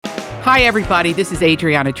Hi, everybody. This is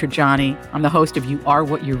Adriana Trajani. I'm the host of You Are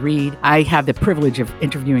What You Read. I have the privilege of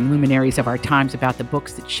interviewing luminaries of our times about the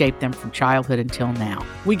books that shaped them from childhood until now.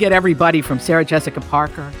 We get everybody from Sarah Jessica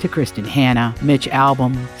Parker to Kristen Hanna, Mitch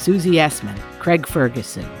Albom, Susie Essman, Craig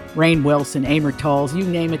Ferguson, Rainn Wilson, Amor Tolls, you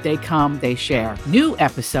name it, they come, they share. New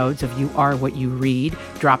episodes of You Are What You Read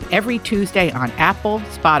drop every Tuesday on Apple,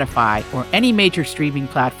 Spotify, or any major streaming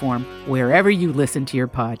platform wherever you listen to your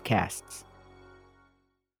podcasts.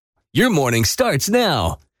 Your morning starts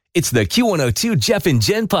now. It's the Q102 Jeff and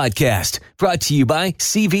Jen podcast brought to you by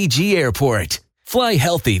CVG Airport. Fly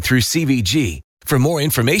healthy through CVG. For more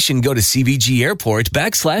information, go to CVG Airport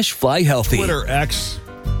 /fly healthy. Twitter X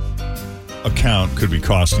account could be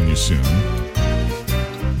costing you soon.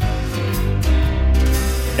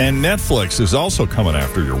 And Netflix is also coming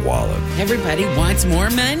after your wallet. Everybody wants more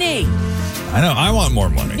money. I know. I want more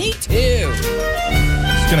money. Me too.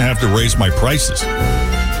 It's going to have to raise my prices.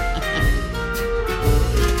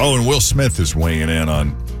 Oh, and Will Smith is weighing in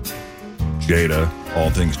on Jada, all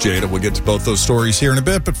things Jada. We'll get to both those stories here in a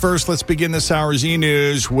bit. But first, let's begin this hour's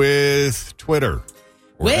E-News with Twitter.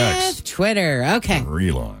 Twitter. Okay. Or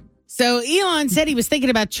Elon. So Elon said he was thinking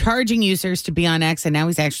about charging users to be on X, and now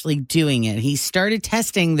he's actually doing it. He started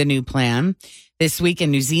testing the new plan this week in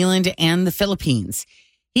New Zealand and the Philippines.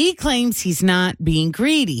 He claims he's not being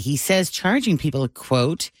greedy. He says charging people,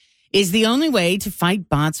 quote, is the only way to fight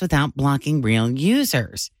bots without blocking real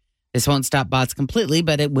users. This won't stop bots completely,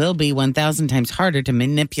 but it will be 1,000 times harder to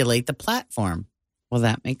manipulate the platform. Well,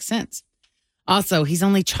 that makes sense. Also, he's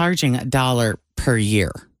only charging $1 per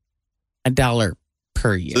year. $1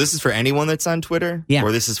 per year. So this is for anyone that's on Twitter? Yeah.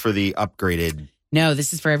 Or this is for the upgraded? No,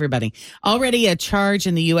 this is for everybody. Already a charge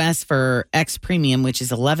in the U.S. for X Premium, which is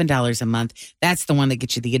 $11 a month. That's the one that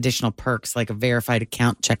gets you the additional perks like a verified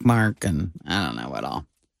account check mark and I don't know what all.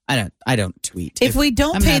 I don't tweet. If we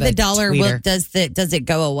don't pay the dollar, tweeter. does it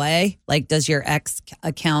go away? Like, does your X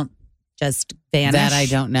account just vanish? That I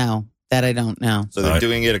don't know. So they're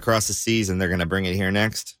doing it across the seas and they're going to bring it here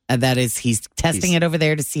next? He's testing it over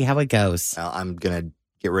there to see how it goes. Well, I'm going to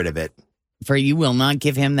get rid of it. For you will not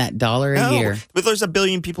give him that $1 a year. But there's 1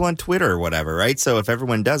 billion people on Twitter or whatever, right? So if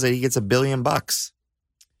everyone does it, he gets $1 billion. Well,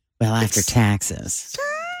 after taxes.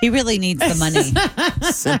 He really needs the money.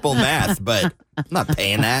 Simple math, but I'm not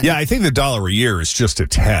paying that. Yeah, I think the $1 a year is just a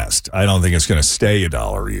test. I don't think it's going to stay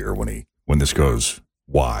 $1 a year when this goes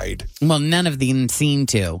wide. Well, none of them seem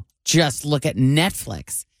to. Just look at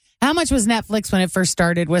Netflix. How much was Netflix when it first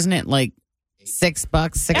started? Wasn't it like $6,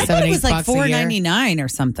 $7, $8 it was like $4.99 or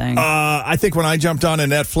something. I think when I jumped on to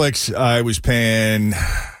Netflix, I was paying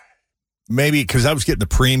maybe because I was getting the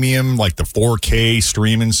premium, like the 4K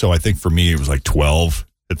streaming. So I think for me, it was like $12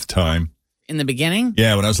 at the time. In the beginning?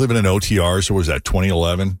 Yeah, when I was living in OTR, so was that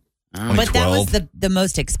 2011? But that was the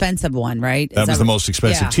most expensive one, right? That was the most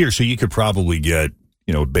expensive tier. So you could probably get,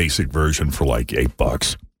 a basic version for like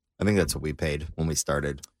 $8. I think that's what we paid when we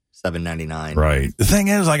started. $7.99. Right. The thing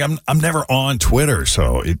is, like, I'm never on Twitter,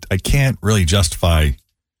 so I can't really justify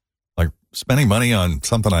like spending money on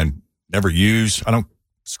something I never use. I don't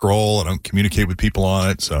scroll. I don't communicate with people on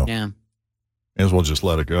it, so yeah, may as well just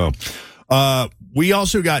let it go. We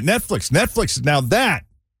also got Netflix. Netflix, now that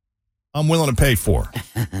I'm willing to pay for,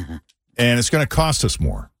 and it's going to cost us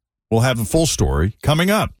more. We'll have the full story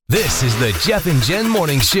coming up. This is the Jeff and Jen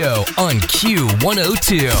Morning Show on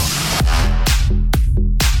Q102.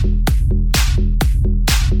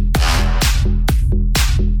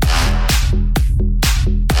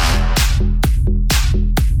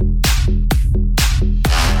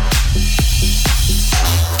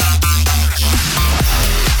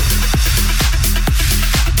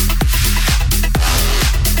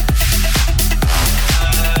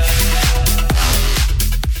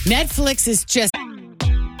 Netflix is just...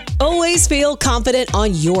 Always feel confident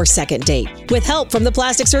on your second date. With help from the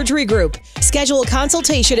Plastic Surgery Group. Schedule a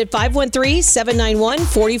consultation at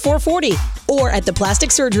 513-791-4440 or at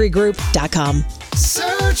theplasticsurgerygroup.com.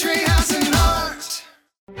 Surgery has an art.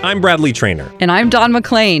 I'm Bradley Trainer. And I'm Don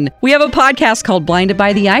McClain. We have a podcast called Blinded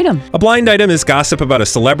by the Item. A blind item is gossip about a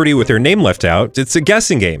celebrity with their name left out. It's a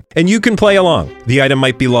guessing game, and you can play along. The item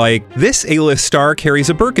might be like, this A-list star carries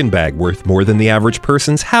a Birkin bag worth more than the average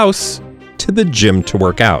person's house to the gym to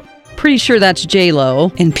work out. Pretty sure that's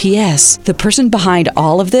J-Lo. And P.S. the person behind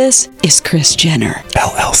all of this is Kris Jenner,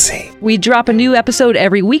 LLC. We drop a new episode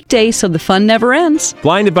every weekday so the fun never ends.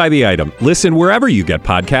 Blinded by the Item. Listen wherever you get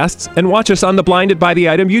podcasts and watch us on the Blinded by the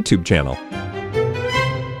Item YouTube channel.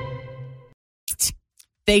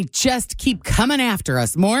 They just keep coming after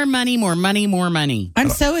us. More money, more money, more money. I'm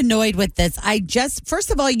so annoyed with this. First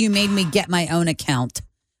of all, you made me get my own account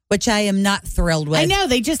which I am not thrilled with. I know.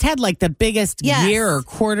 They just had like the biggest year or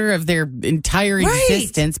quarter of their entire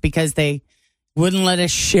existence because they wouldn't let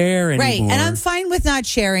us share anymore. Right. And I'm fine with not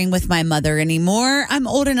sharing with my mother anymore. I'm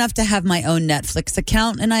old enough to have my own Netflix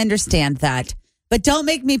account, and I understand that. But don't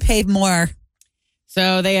make me pay more.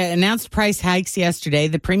 So they announced price hikes yesterday.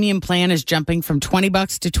 The premium plan is jumping from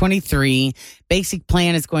 $20 to $23. Basic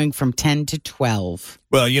plan is going from $10 to $12.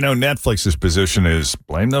 Well, Netflix's position is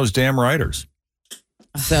blame those damn writers.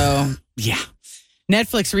 So, yeah.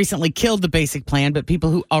 Netflix recently killed the basic plan, but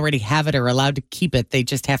people who already have it are allowed to keep it. They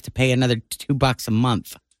just have to pay another $2 a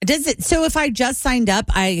month. Does it? So if I just signed up,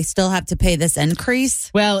 I still have to pay this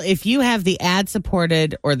increase? Well, if you have the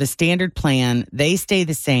ad-supported or the standard plan, they stay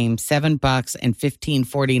the same, $7 and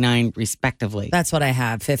 $15.49 respectively. That's what I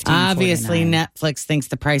have, $15.49. Obviously, Netflix thinks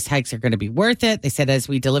the price hikes are going to be worth it. They said as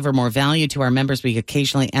we deliver more value to our members, we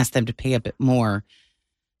occasionally ask them to pay a bit more.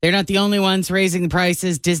 They're not the only ones raising the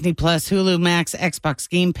prices. Disney Plus, Hulu Max, Xbox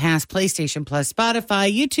Game Pass, PlayStation Plus,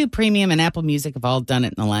 Spotify, YouTube Premium, and Apple Music have all done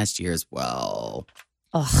it in the last year as well.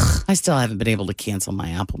 Ugh. I still haven't been able to cancel my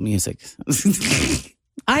Apple Music.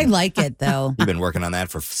 I like it, though. You've been working on that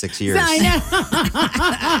for 6 years. I know.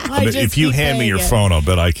 If you hand me your phone, I'll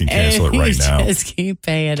bet I can cancel it right now. Just keep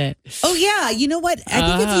paying it. Oh, yeah. You know what?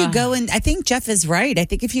 I think if you go in, I think Jeff is right. I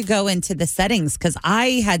think if you go into the settings, because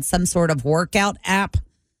I had some sort of workout app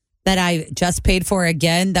that I just paid for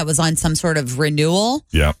again that was on some sort of renewal.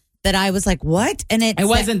 Yeah. That I was like, what? And it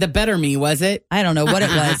wasn't the Better Me, was it? I don't know what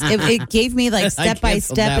it was. It gave me like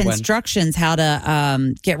step-by-step instructions how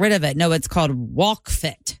to get rid of it. No, it's called Walk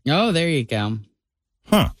Fit. Oh, there you go.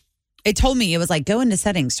 Huh. It told me, it was like, go into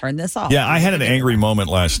settings, turn this off. Yeah, I had an angry moment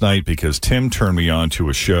last night because Tim turned me on to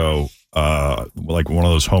a show, like one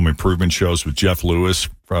of those home improvement shows with Jeff Lewis,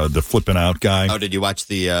 the flipping out guy. Oh, did you watch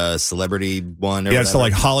the celebrity one? Yeah, it's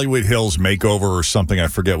like Hollywood Hills Makeover or something. I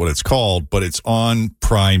forget what it's called, but it's on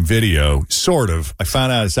Prime Video, sort of. I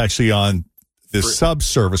found out it's actually on this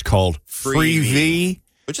sub-service called Freevee.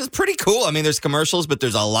 Which is pretty cool. I mean, there's commercials, but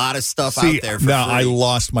there's a lot of stuff out there for free. I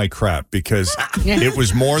lost my crap because it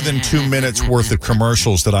was more than 2 minutes worth of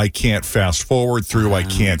commercials that I can't fast forward through. I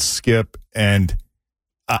can't skip. And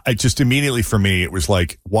I just immediately, for me, it was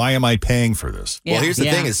like, why am I paying for this? Yeah. Well, here's the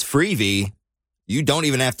thing is Freevee, you don't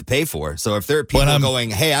even have to pay for. So if there are people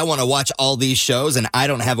going, hey, I want to watch all these shows and I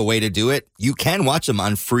don't have a way to do it, you can watch them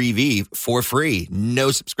on Freevee for free.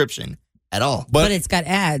 No subscription at all. But it's got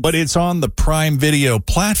ads. But it's on the Prime Video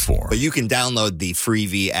platform. But you can download the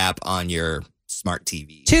Freevee app on your smart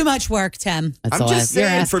TV. Too much work, Tim. I'm just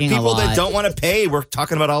saying, for people that don't want to pay, we're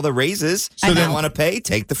talking about all the raises. So they don't want to pay,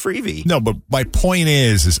 take the Freevee. No, but my point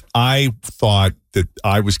is I thought that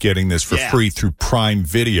I was getting this for free through Prime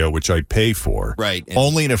Video, which I pay for. Right.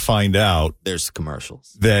 Only to find out there's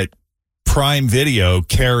commercials. That Prime Video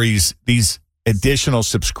carries these additional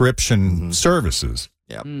subscription services.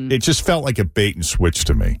 Yeah. It just felt like a bait and switch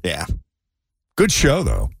to me. Yeah. Good show,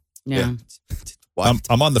 though. Yeah.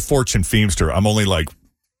 I'm on the Fortune Feimster. I'm only like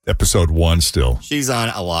episode 1 still. She's on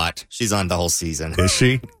a lot. She's on the whole season. Is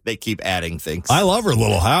she? They keep adding things. I love her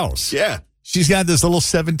little house. Yeah. She's got this little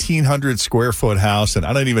 1,700 square foot house, and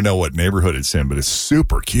I don't even know what neighborhood it's in, but it's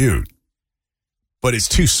super cute. But it's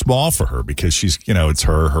too small for her because she's, it's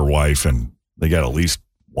her wife, and they got at least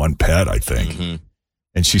one pet, I think. Mm-hmm.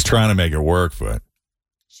 And she's trying to make it work, but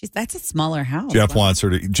that's a smaller house. Jeff wants her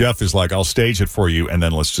to. Jeff is like, I'll stage it for you, and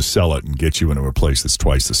then let's just sell it and get you into a place that's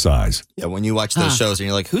twice the size. Yeah, when you watch those shows and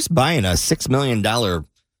you're like, who's buying a $6 million,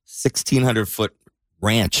 1,600 foot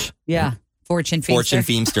ranch? Yeah. Fortune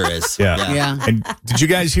Feimster is. Yeah. And did you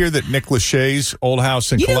guys hear that Nick Lachey's old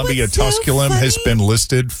house in Columbia, Tusculum has been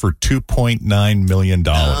listed for $2.9 million?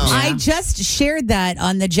 I just shared that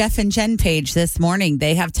on the Jeff and Jen page this morning.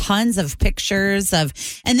 They have tons of pictures of,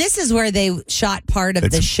 and this is where they shot part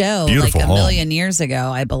of the show like a million years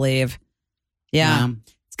ago, I believe. Yeah.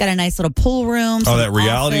 It's got a nice little pool room. Oh, that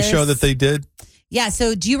reality show that they did? Yeah,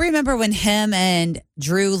 so do you remember when him and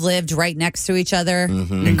Drew lived right next to each other?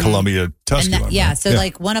 Mm-hmm. In Columbia, Tusculum. So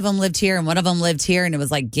like one of them lived here and one of them lived here and it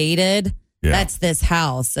was like gated. Yeah. That's this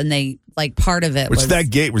house. And they, like part of it was... that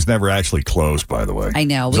gate was never actually closed, by the way. I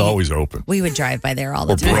know. It was always open. We would drive by there all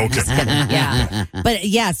the time. Or broken. Yeah. But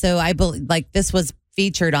yeah, so I believe like this was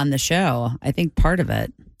featured on the show. I think part of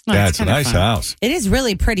it. Yeah, it's a nice house. It is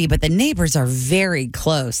really pretty, but the neighbors are very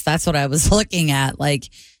close. That's what I was looking at. Like...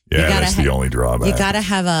 Yeah, that's the only drawback. You got to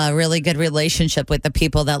have a really good relationship with the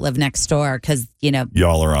people that live next door because,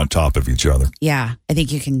 y'all are on top of each other. Yeah, I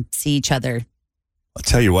think you can see each other. I'll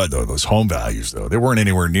tell you what, though, those home values, though, they weren't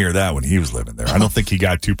anywhere near that when he was living there. I don't think he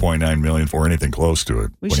got $2.9 million for anything close to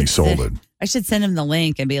it when he sold it. I should send him the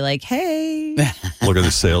link and be like, hey. Look at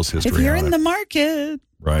the sales history. If you're in the market.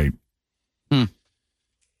 Right.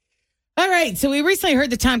 All right. So we recently heard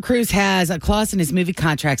that Tom Cruise has a clause in his movie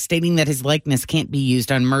contract stating that his likeness can't be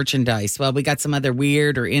used on merchandise. Well, we got some other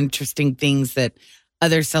weird or interesting things that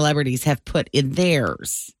other celebrities have put in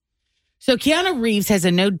theirs. So Keanu Reeves has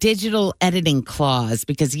a no digital editing clause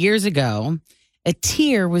because years ago, a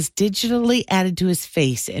tear was digitally added to his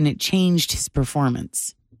face and it changed his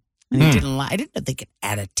performance. And he didn't lie. I didn't know they could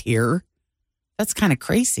add a tear. That's kind of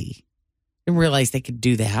crazy. Didn't realize they could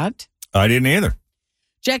do that. I didn't either.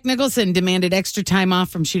 Jack Nicholson demanded extra time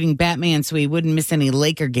off from shooting Batman so he wouldn't miss any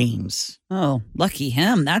Laker games. Oh, lucky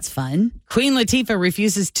him. That's fun. Queen Latifah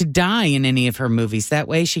refuses to die in any of her movies. That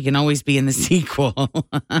way she can always be in the sequel.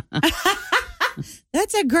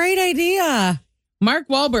 That's a great idea. Mark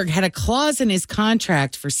Wahlberg had a clause in his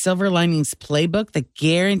contract for Silver Linings Playbook that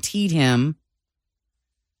guaranteed him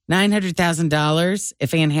 $900,000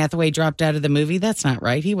 if Anne Hathaway dropped out of the movie. That's not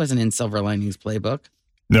right. He wasn't in Silver Linings Playbook.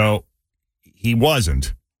 No, he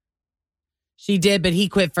wasn't. She did, but he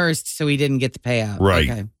quit first, so he didn't get the payout. Right.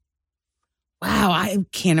 Okay. Wow, I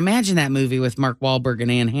can't imagine that movie with Mark Wahlberg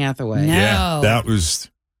and Anne Hathaway. No. Yeah,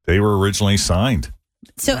 they were originally signed.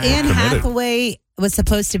 So Anne Hathaway was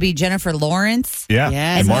supposed to be Jennifer Lawrence. Yeah.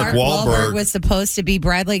 Yes. And Mark Wahlberg was supposed to be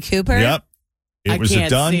Bradley Cooper. Yep. It was can't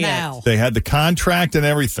done. see it. They had the contract and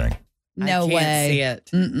everything. No I can't way. see it.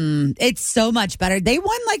 Mm-mm. It's so much better. They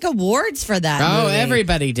won like awards for that movie.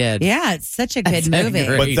 Everybody did. Yeah, it's such a good That's movie.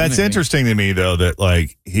 great. But that's movie. interesting to me, though, that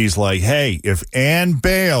like he's like, hey, if Anne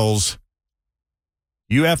bails,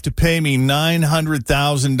 you have to pay me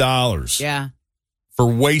 $900,000 Yeah. for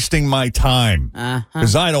wasting my time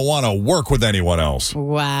because I don't want to work with anyone else.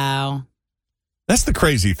 Wow. That's the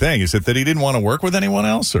crazy thing. Is it that he didn't want to work with anyone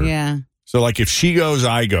else? Or? Yeah. So, like, if she goes,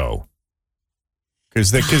 I go.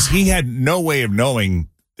 Because he had no way of knowing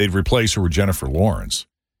they'd replace her with Jennifer Lawrence.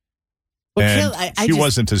 Well, And I she just-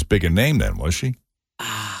 wasn't as big a name then, was she?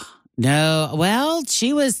 No. Well,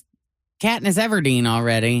 she was Katniss Everdeen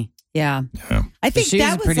already. Yeah. Yeah. I think She was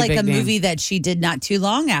that a was pretty like big a name. movie that she did not too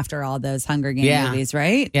long after all those Hunger Games Yeah. movies,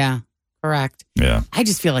 right? Yeah. Correct. Yeah. I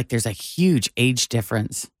just feel like there's a huge age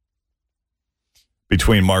difference.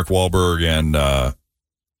 Between Mark Wahlberg and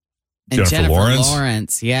Jennifer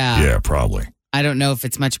Lawrence? Yeah. Yeah, probably. I don't know if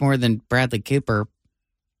it's much more than Bradley Cooper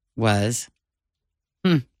was.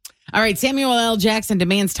 All right. Samuel L. Jackson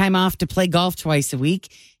demands time off to play golf twice a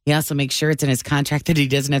week. He also makes sure it's in his contract that he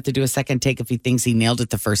doesn't have to do a second take if he thinks he nailed it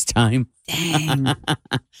the first time. Dang.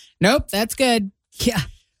 Nope, that's good. Yeah.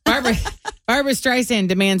 Barbara Streisand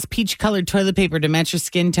demands peach-colored toilet paper to match her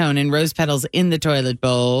skin tone and rose petals in the toilet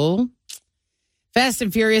bowl. Fast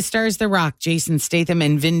and Furious stars The Rock, Jason Statham,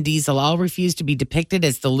 and Vin Diesel all refuse to be depicted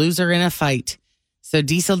as the loser in a fight. So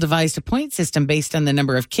Diesel devised a point system based on the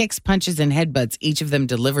number of kicks, punches, and headbutts each of them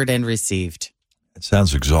delivered and received. It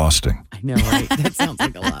sounds exhausting. I know, right? That sounds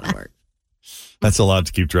like a lot of work. That's a lot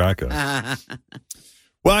to keep track of.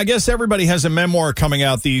 Well, I guess everybody has a memoir coming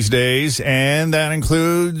out these days, and that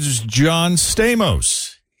includes John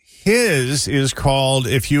Stamos. His is called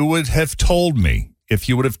If You Would Have Told Me. If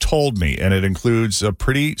You Would Have Told Me, and it includes a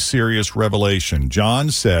pretty serious revelation.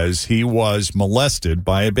 John says he was molested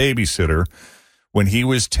by a babysitter when he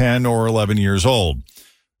was 10 or 11 years old.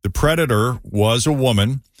 The predator was a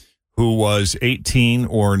woman who was 18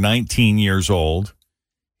 or 19 years old.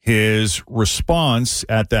 His response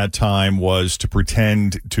at that time was to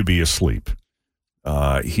pretend to be asleep.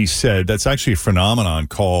 He said that's actually a phenomenon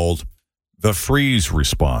called the freeze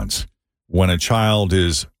response. When a child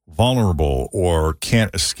is vulnerable or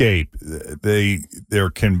can't escape, there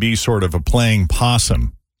can be sort of a playing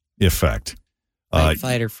possum effect.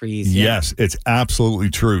 Fight or freeze. Yeah. Yes, it's absolutely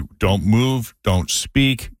true. Don't move, don't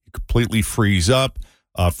speak, you completely freeze up.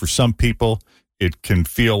 For some people, it can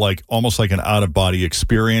feel like almost like an out-of-body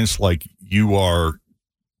experience, like you are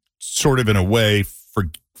sort of in a way,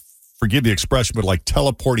 forgive the expression, but like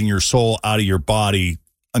teleporting your soul out of your body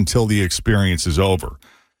until the experience is over.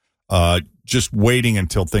 Just waiting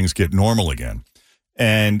until things get normal again.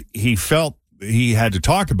 And he felt he had to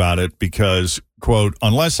talk about it because, quote,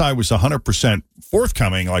 unless I was 100%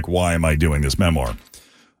 forthcoming, like, why am I doing this memoir?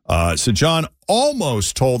 So John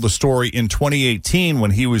almost told the story in 2018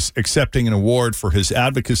 when he was accepting an award for his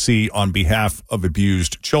advocacy on behalf of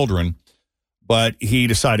abused children. But he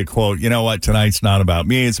decided, quote, you know what, tonight's not about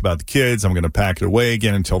me. It's about the kids. I'm going to pack it away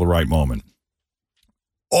again until the right moment.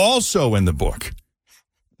 Also in the book,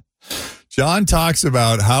 John talks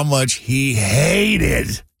about how much he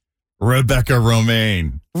hated Rebecca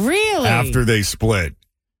Romaine. Really? After they split.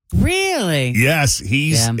 Really? Yes,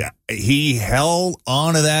 he held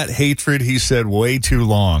on to that hatred, he said, way too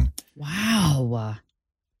long. Wow.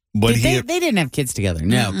 But they didn't have kids together.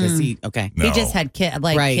 No, because he just had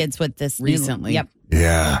kids with this recently. Yep.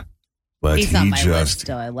 Yeah. But he's on my list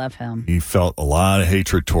still. I love him. He felt a lot of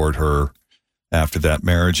hatred toward her after that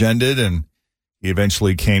marriage ended, and he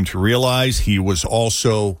eventually came to realize he was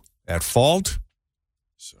also at fault.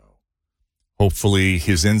 So hopefully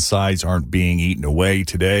his insides aren't being eaten away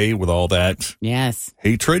today with all that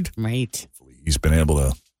hatred. Right. Hopefully he's been able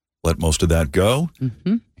to let most of that go.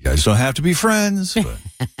 Mm-hmm. You guys don't have to be friends.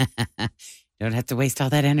 But don't have to waste all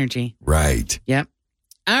that energy. Right. Yep.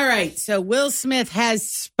 All right. So Will Smith has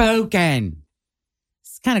spoken.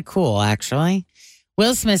 It's kind of cool, actually.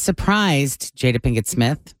 Will Smith surprised Jada Pinkett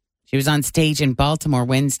Smith. She was on stage in Baltimore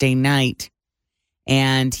Wednesday night,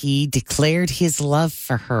 and he declared his love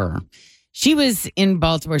for her. She was in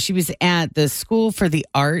Baltimore. She was at the School for the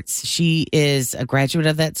Arts. She is a graduate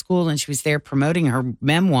of that school, and she was there promoting her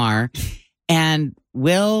memoir. And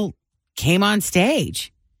Will came on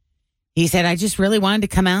stage. He said, I just really wanted to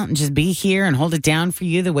come out and just be here and hold it down for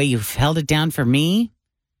you the way you've held it down for me.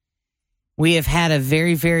 We have had a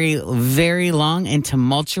very, very, very long and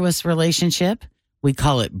tumultuous relationship. We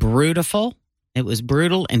call it brutal. It was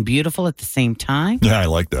brutal and beautiful at the same time. Yeah, I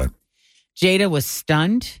like that. Jada was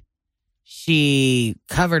stunned. She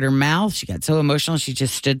covered her mouth. She got so emotional. She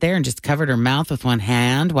just stood there and just covered her mouth with one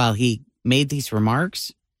hand while he made these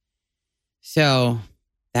remarks. So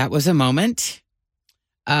that was a moment.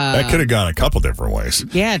 That could have gone a couple different ways.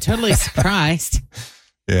 Yeah, totally surprised.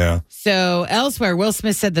 Yeah. So elsewhere, Will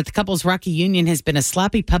Smith said that the couple's rocky union has been a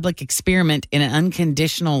sloppy public experiment in an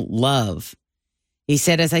unconditional love. He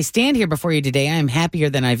said, as I stand here before you today, I am happier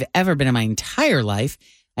than I've ever been in my entire life.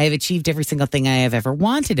 I have achieved every single thing I have ever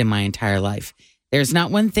wanted in my entire life. There's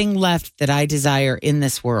not one thing left that I desire in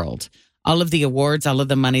this world. All of the awards, all of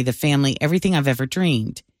the money, the family, everything I've ever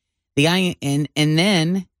dreamed. And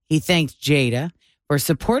then he thanked Jada for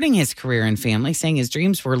supporting his career and family, saying his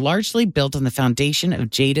dreams were largely built on the foundation of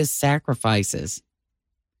Jada's sacrifices.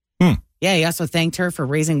 Yeah, he also thanked her for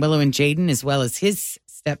raising Willow and Jaden, as well as his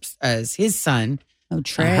son. Oh,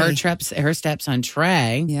 Trey. Her stepson,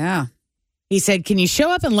 Trey. Yeah. He said, can you show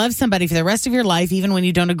up and love somebody for the rest of your life, even when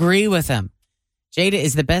you don't agree with them? Jada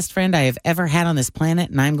is the best friend I have ever had on this planet,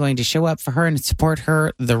 and I'm going to show up for her and support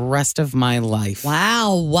her the rest of my life.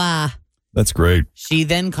 Wow. That's great. She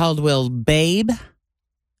then called Will babe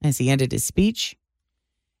as he ended his speech.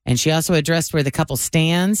 And she also addressed where the couple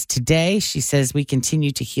stands today. She says, we continue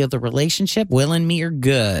to heal the relationship. Will and me are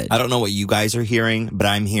good. I don't know what you guys are hearing, but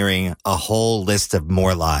I'm hearing a whole list of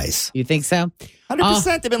more lies. You think so?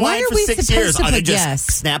 100%. They've been lying for 6 years. Are they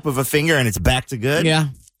just snap of a finger and it's back to good? Yeah.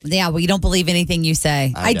 Yeah, well, you don't believe anything you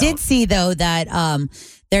say. I did see, though, that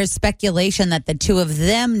there's speculation that the two of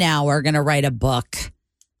them now are going to write a book.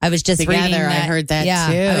 I was just reading that. I heard that,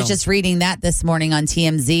 too. I was just reading that this morning on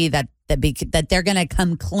TMZ, that they're going to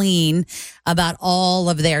come clean about all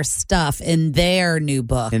of their stuff in their new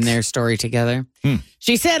book. In their story together.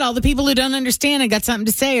 She said all the people who don't understand and got something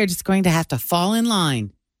to say are just going to have to fall in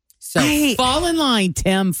line. So fall in line,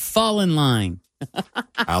 Tim. Fall in line.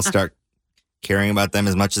 I'll start caring about them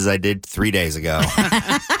as much as I did 3 days ago.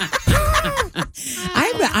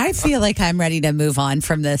 I feel like I'm ready to move on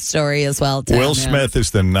from this story as well, Tim. Will Smith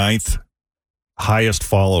is the 9th highest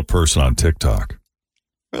followed person on TikTok.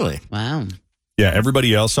 Really? Wow. Yeah,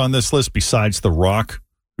 everybody else on this list besides The Rock,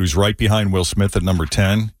 who's right behind Will Smith at number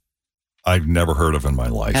 10, I've never heard of in my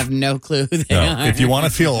life. I have no clue who they are. If you want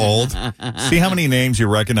to feel old, see how many names you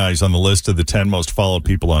recognize on the list of the 10 most followed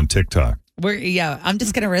people on TikTok. I'm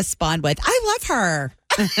just going to respond with, I love her.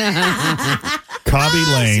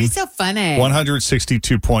 Cobby Lane. She's so funny.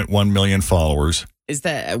 162.1 million followers. Is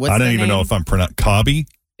that, what's I don't the even name? know if I'm pronouncing Cobby.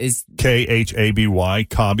 Is Khaby,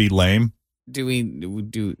 Cobby Lane.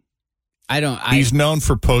 He's known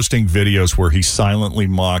for posting videos where he silently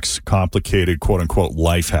mocks complicated, quote unquote,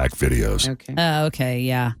 life hack videos. Okay. Oh, okay.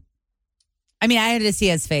 Yeah. I mean, I had to see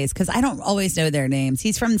his face because I don't always know their names.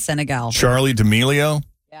 He's from Senegal. Charli D'Amelio.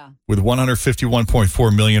 Yeah. With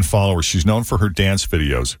 151.4 million followers. She's known for her dance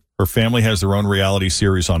videos. Her family has their own reality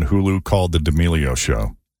series on Hulu called The D'Amelio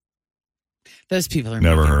Show. Those people are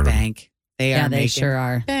never making heard bank. of them. They sure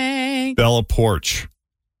are. Bank. Bella Poarch.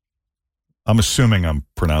 I'm assuming I'm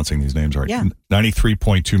pronouncing these names right. Yeah.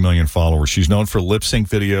 93.2 million followers. She's known for lip sync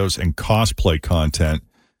videos and cosplay content,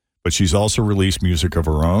 but she's also released music of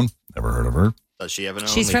her own. Never heard of her. Does she have an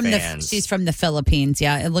She's from the Philippines.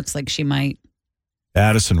 Yeah, it looks like she might.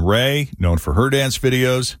 Addison Rae, known for her dance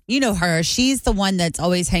videos. You know her. She's the one that's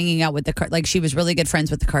always hanging out with she was really good friends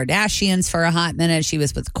with the Kardashians for a hot minute. She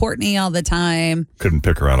was with Kourtney all the time. Couldn't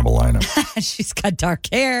pick her out of a lineup. She's got dark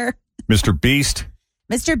hair. Mr. Beast.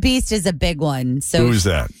 Mr. Beast is a big one. So who is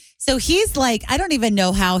that? So he's like, I don't even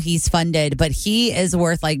know how he's funded, but he is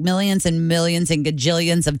worth like millions and millions and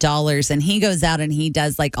gajillions of dollars. And he goes out and he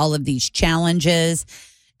does like all of these challenges,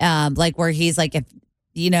 like where he's like,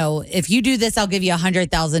 if you do this, I'll give you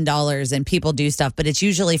 $100,000, and people do stuff, but it's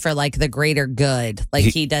usually for like the greater good. Like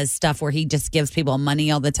he does stuff where he just gives people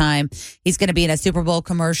money all the time. He's going to be in a Super Bowl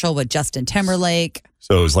commercial with Justin Timberlake.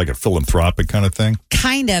 So it's like a philanthropic kind of thing?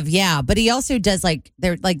 Kind of, yeah. But he also does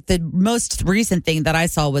the most recent thing that I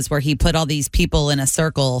saw was where he put all these people in a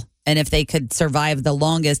circle, and if they could survive the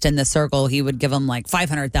longest in the circle, he would give them like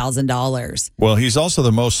 $500,000. Well, he's also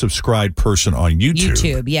the most subscribed person on YouTube.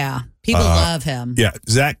 YouTube, yeah. People love him. Yeah.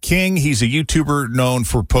 Zach King, he's a YouTuber known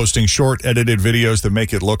for posting short edited videos that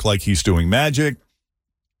make it look like he's doing magic.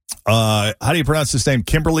 How do you pronounce this name?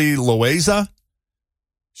 Kimberly Loaiza.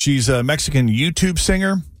 She's a Mexican YouTube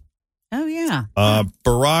singer. Oh, yeah.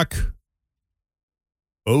 Barack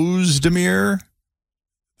Özdemir,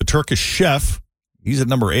 the Turkish chef. He's at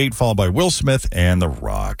number 8, followed by Will Smith and The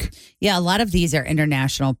Rock. Yeah, a lot of these are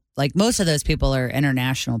international. Like most of those people are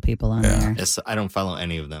international people on there. Yes, I don't follow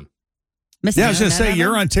any of them. I was going to say,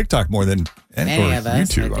 you're on TikTok more than any of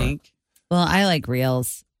us, YouTube I think. Well, I like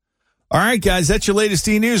Reels. All right, guys, that's your latest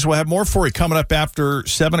E-News. We'll have more for you coming up after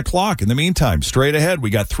 7 o'clock. In the meantime, straight ahead, we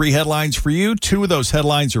got 3 headlines for you. 2 of those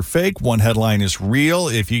headlines are fake. 1 headline is real.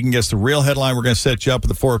 If you can guess the real headline, we're going to set you up with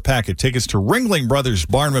a 4-pack of tickets to Ringling Brothers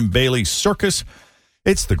Barnum Bailey Circus.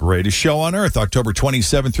 It's the greatest show on earth, October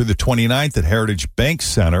 27th through the 29th at Heritage Bank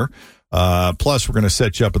Center. Plus, we're going to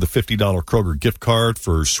set you up with a $50 Kroger gift card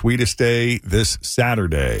for Sweetest Day this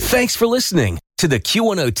Saturday. Thanks for listening to the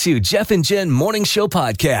Q102 Jeff and Jen Morning Show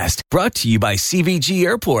podcast, brought to you by CVG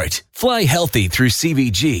Airport. Fly healthy through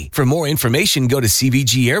CVG. For more information, go to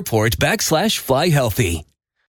CVG Airport /fly healthy.